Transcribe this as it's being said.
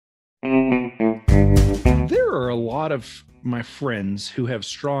There are a lot of my friends who have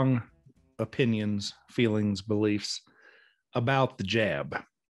strong opinions, feelings, beliefs about the jab,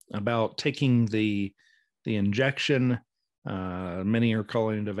 about taking the injection. Many are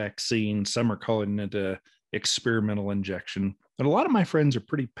calling it a vaccine. Some are calling it a experimental injection. But a lot of my friends are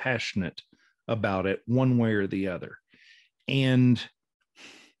pretty passionate about it, one way or the other. And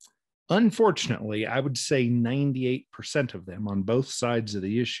unfortunately, I would say 98% of them on both sides of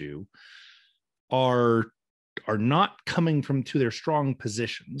the issue are not coming from to their strong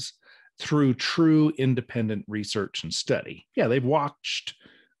positions through true independent research and study. Yeah, they've watched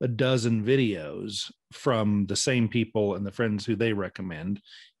a dozen videos from the same people and the friends who they recommend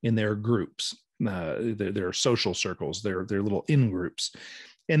in their groups, their social circles, their little in groups,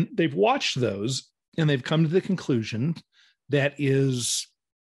 and they've watched those and they've come to the conclusion that is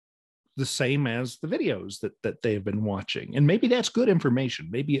the same as the videos that they've been watching. And maybe that's good information.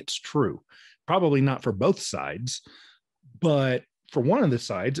 Maybe it's true. Probably not for both sides, but for one of the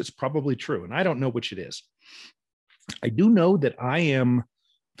sides, it's probably true. And I don't know which it is. I do know that I am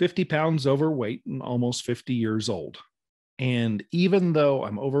 50 pounds overweight and almost 50 years old. And even though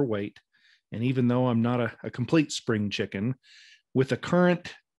I'm overweight, and even though I'm not a complete spring chicken, with the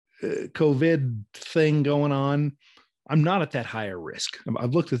current COVID thing going on, I'm not at that higher risk.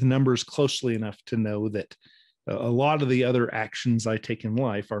 I've looked at the numbers closely enough to know that a lot of the other actions I take in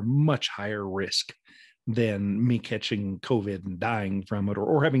life are much higher risk than me catching COVID and dying from it,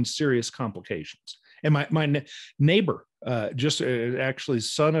 or having serious complications. And my neighbor, just actually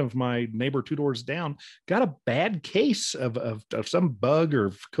son of my neighbor 2 doors down, got a bad case of some bug or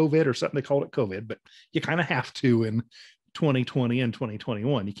COVID or something. They called it COVID, but you kind of have to in 2020 and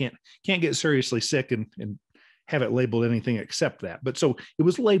 2021. You can't get seriously sick and have it labeled anything except that. But so it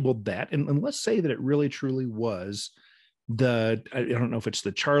was labeled that. And let's say that it really truly was I don't know if it's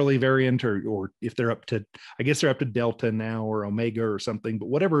the Charlie variant or if they're up to, I guess they're up to Delta now or Omega or something, but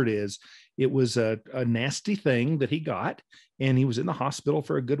whatever it is, it was a nasty thing that he got. And he was in the hospital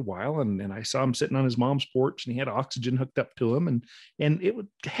for a good while. And I saw him sitting on his mom's porch and he had oxygen hooked up to him. And it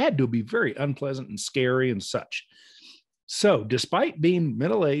had to be very unpleasant and scary and such. So despite being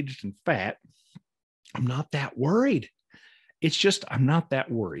middle-aged and fat, I'm not that worried. It's just, I'm not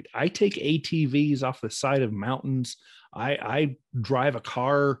that worried. I take ATVs off the side of mountains. I drive a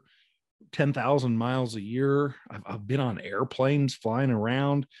car 10,000 miles a year. I've been on airplanes flying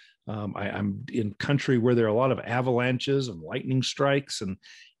around. I'm in country where there are a lot of avalanches and lightning strikes, and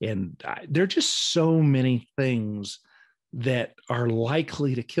there are just so many things that are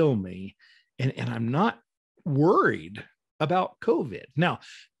likely to kill me, and I'm not worried about COVID. Now,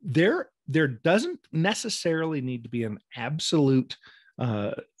 there doesn't necessarily need to be an absolute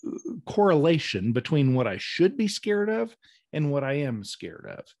correlation between what I should be scared of and what I am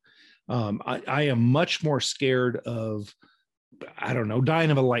scared of. I am much more scared of, I don't know,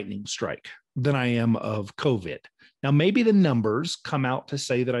 dying of a lightning strike than I am of COVID. Now, maybe the numbers come out to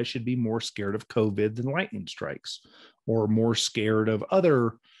say that I should be more scared of COVID than lightning strikes, or more scared of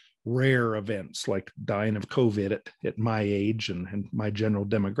other rare events like dying of COVID at my age and my general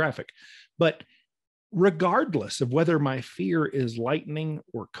demographic. But regardless of whether my fear is lightning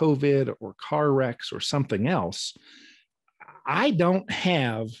or COVID or car wrecks or something else, I don't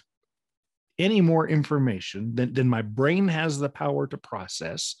have any more information than my brain has the power to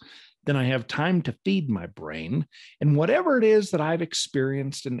process, then I have time to feed my brain. And whatever it is that I've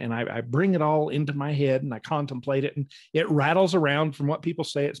experienced, and I bring it all into my head and I contemplate it, and it rattles around. From what people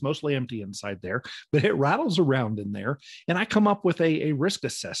say, it's mostly empty inside there, but it rattles around in there. And I come up with a risk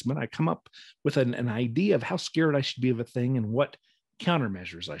assessment. I come up with an idea of how scared I should be of a thing and what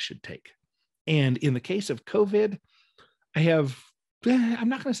countermeasures I should take. And in the case of COVID, I have, I'm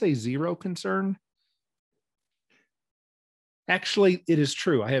not going to say zero concern. Actually, it is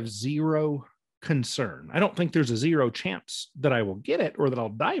true. I have zero concern. I don't think there's a zero chance that I will get it or that I'll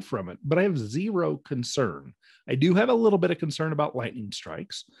die from it, but I have zero concern. I do have a little bit of concern about lightning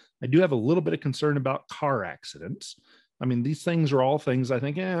strikes. I do have a little bit of concern about car accidents. I mean, these things are all things I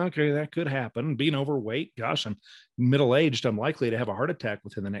think, okay, that could happen. Being overweight, gosh, I'm middle-aged. I'm likely to have a heart attack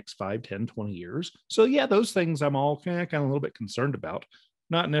within the next 5, 10, 20 years. So yeah, those things I'm all kind of a little bit concerned about.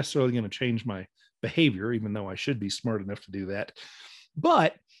 Not necessarily going to change my behavior, even though I should be smart enough to do that.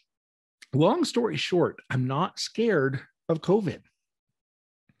 But long story short, I'm not scared of COVID.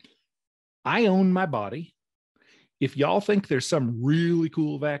 I own my body. If y'all think there's some really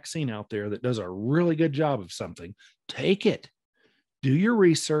cool vaccine out there that does a really good job of something, take it. Do your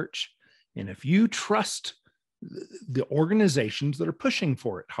research. And if you trust the organizations that are pushing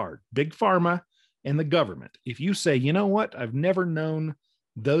for it hard, Big Pharma and the government, if you say, you know what, I've never known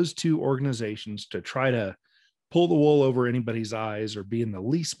those two organizations to try to pull the wool over anybody's eyes or being the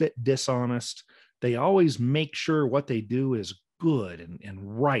least bit dishonest. They always make sure what they do is good and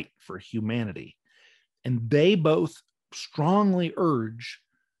right for humanity. And they both strongly urge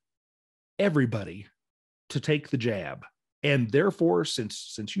everybody to take the jab. And therefore,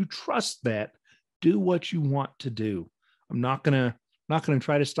 since you trust that, do what you want to do. I'm not gonna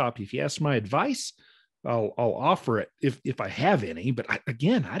try to stop you. If you ask my advice, I'll offer it if I have any. But I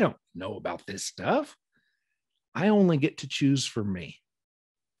don't know about this stuff. I only get to choose for me.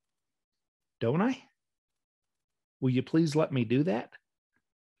 Don't I? Will you please let me do that?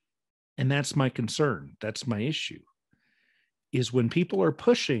 And that's my concern. That's my issue, is when people are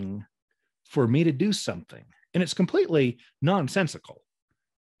pushing for me to do something and it's completely nonsensical.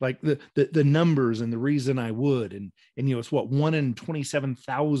 Like the numbers and the reason I would, and it's what, 1 in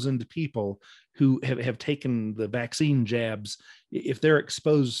 27,000 people who have taken the vaccine jabs, if they're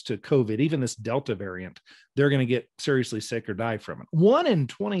exposed to COVID, even this Delta variant, they're going to get seriously sick or die from it. 1 in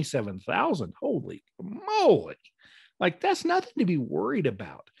 27,000, holy moly. Like, that's nothing to be worried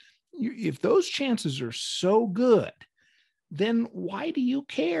about. If those chances are so good, then why do you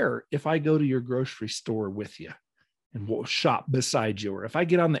care if I go to your grocery store with you and we'll shop beside you, or if I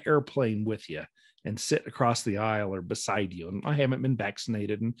get on the airplane with you and sit across the aisle or beside you, and I haven't been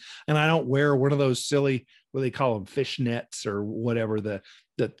vaccinated, and I don't wear one of those silly, what they call them, fishnets or whatever, the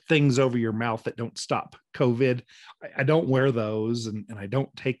things over your mouth that don't stop COVID. I don't wear those, and I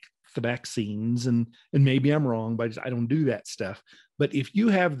don't take the vaccines, and maybe I'm wrong, but I don't do that stuff. But if you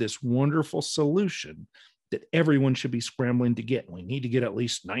have this wonderful solution that everyone should be scrambling to get, we need to get at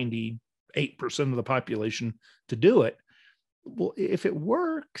least 98% of the population to do it. Well, if it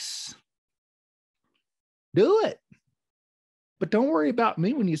works, do it. But don't worry about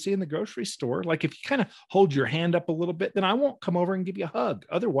me when you see in the grocery store. Like, if you kind of hold your hand up a little bit, then I won't come over and give you a hug.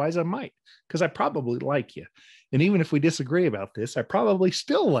 Otherwise, I might, because I probably like you. And even if we disagree about this, I probably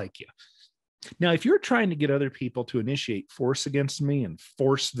still like you. Now, if you're trying to get other people to initiate force against me and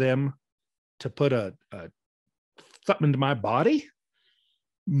force them to put something into my body,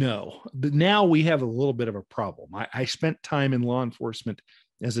 no. But now we have a little bit of a problem. I spent time in law enforcement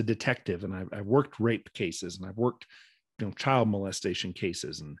as a detective, and I've worked rape cases, and I've worked child molestation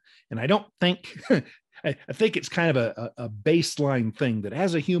cases, and I don't think I think it's kind of a baseline thing that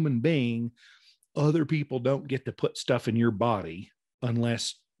as a human being, other people don't get to put stuff in your body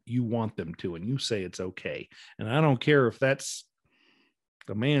unless you want them to, and you say it's okay. And I don't care if that's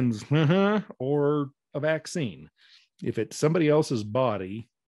the man's or a vaccine. If it's somebody else's body,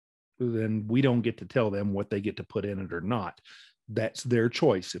 then we don't get to tell them what they get to put in it or not. That's their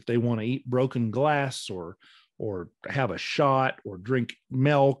choice. If they want to eat broken glass or have a shot or drink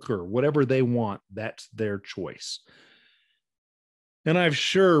milk or whatever they want, that's their choice. And I've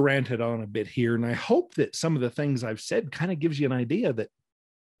sure ranted on a bit here, and I hope that some of the things I've said kind of gives you an idea that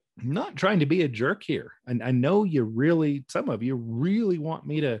I'm not trying to be a jerk here. And I know some of you really want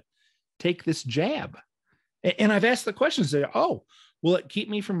me to take this jab. And I've asked the questions, will it keep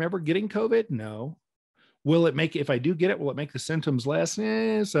me from ever getting COVID? No. Will it make, if I do get it, will it make the symptoms less?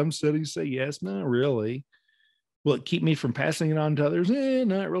 Some studies say yes, not really. Will it keep me from passing it on to others?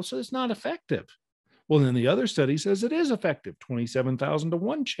 Not really. So it's not effective. Well, then the other study says it is effective, 27,000 to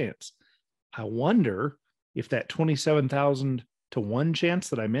 1 chance. I wonder if that 27,000 to 1 chance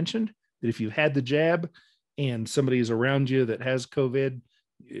that I mentioned, that if you had the jab and somebody is around you that has COVID,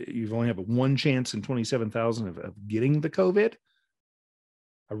 you've only have a 1 chance in 27,000 of getting the COVID,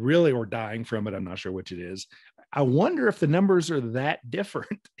 or dying from it. I'm not sure which it is. I wonder if the numbers are that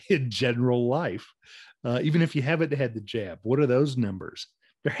different in general life. Even if you haven't had the jab, what are those numbers?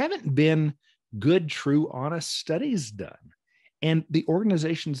 There haven't been good, true, honest studies done. And the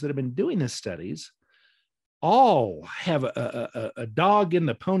organizations that have been doing the studies all have a dog in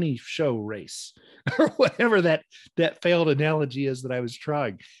the pony show race, or whatever that failed analogy is that I was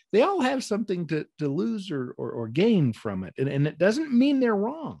trying. They all have something to lose or gain from it. And it doesn't mean they're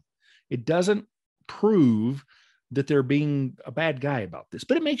wrong. It doesn't prove that they're being a bad guy about this,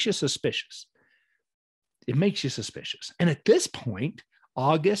 but it makes you suspicious. It makes you suspicious. And at this point,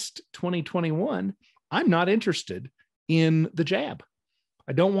 August 2021, I'm not interested in the jab.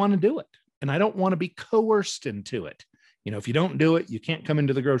 I don't want to do it. And I don't want to be coerced into it. If you don't do it, you can't come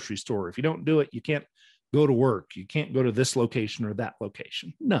into the grocery store. If you don't do it, you can't go to work. You can't go to this location or that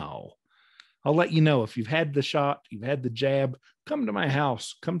location. No, I'll let you know if you've had the shot, you've had the jab, come to my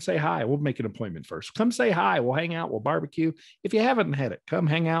house, come say hi. We'll make an appointment first. Come say hi. We'll hang out. We'll barbecue. If you haven't had it, come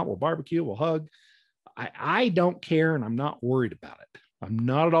hang out. We'll barbecue. We'll hug. I don't care, and I'm not worried about it. I'm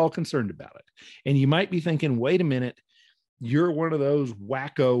not at all concerned about it. And you might be thinking, wait a minute, you're one of those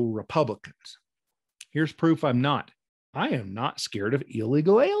wacko Republicans. Here's proof I'm not. I am not scared of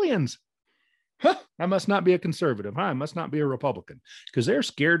illegal aliens. Huh, I must not be a conservative. I must not be a Republican, because they're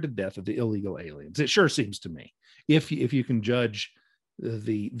scared to death of the illegal aliens. It sure seems to me. If you can judge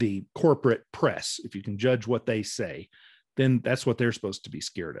the corporate press, if you can judge what they say, then that's what they're supposed to be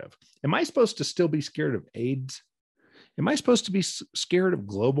scared of. Am I supposed to still be scared of AIDS? Am I supposed to be scared of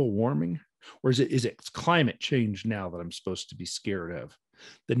global warming? Or is it climate change now that I'm supposed to be scared of?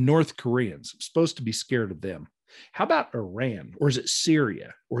 The North Koreans, I'm supposed to be scared of them. How about Iran? Or is it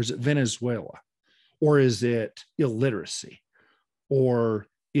Syria? Or is it Venezuela? Or is it illiteracy? Or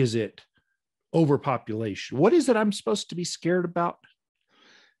is it overpopulation? What is it I'm supposed to be scared about?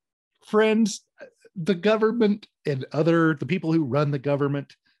 Friends, the government and the people who run the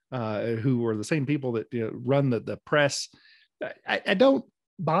government, who are the same people that run the press, I don't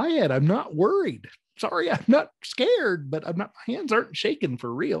buy it. I'm not worried. Sorry, I'm not scared, but my hands aren't shaking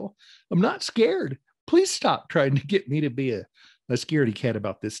for real. I'm not scared. Please stop trying to get me to be a scaredy cat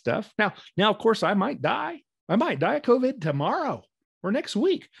about this stuff. Now, of course, I might die. I might die of COVID tomorrow or next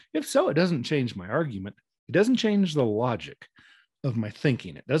week. If so, it doesn't change my argument. It doesn't change the logic of my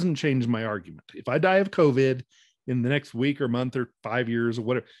thinking. It doesn't change my argument. If I die of COVID in the next week or month or 5 years or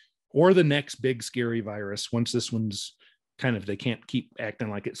whatever, or the next big scary virus, once this one's kind of, they can't keep acting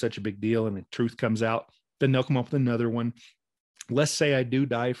like it's such a big deal and the truth comes out, then they'll come up with another one. Let's say I do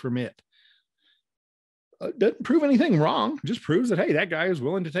die from it. Doesn't prove anything wrong. Just proves that, hey, that guy is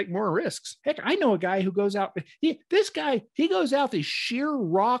willing to take more risks. Heck, I know a guy who goes out. He goes out these sheer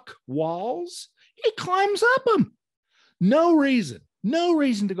rock walls. He climbs up them. No reason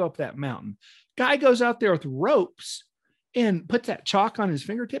to go up that mountain. Guy goes out there with ropes and puts that chalk on his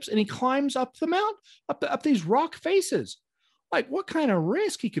fingertips, and he climbs up the mountain, up these rock faces. Like, what kind of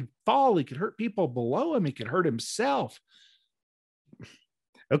risk? He could fall. He could hurt people below him. He could hurt himself.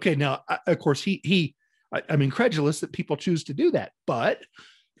 Okay, now, of course, I'm incredulous that people choose to do that. But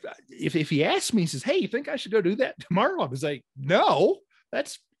if he asks me, he says, hey, you think I should go do that tomorrow? I was like, no,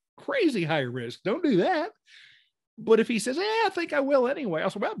 that's crazy high risk. Don't do that. But if he says, I think I will anyway, I'll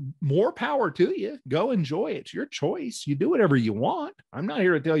say, well, more power to you. Go enjoy it. It's your choice. You do whatever you want. I'm not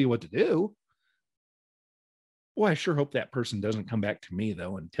here to tell you what to do. Well, I sure hope that person doesn't come back to me,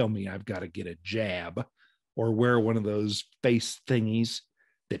 though, and tell me I've got to get a jab or wear one of those face thingies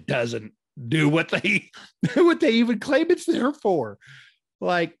that doesn't do what they even claim it's there for.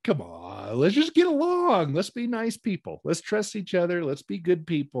 Like, come on, let's just get along. Let's be nice people. Let's trust each other. Let's be good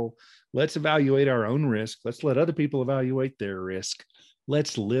people. Let's evaluate our own risk. Let's let other people evaluate their risk.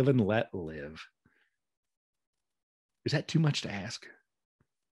 Let's live and let live. Is that too much to ask?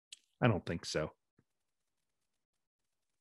 I don't think so.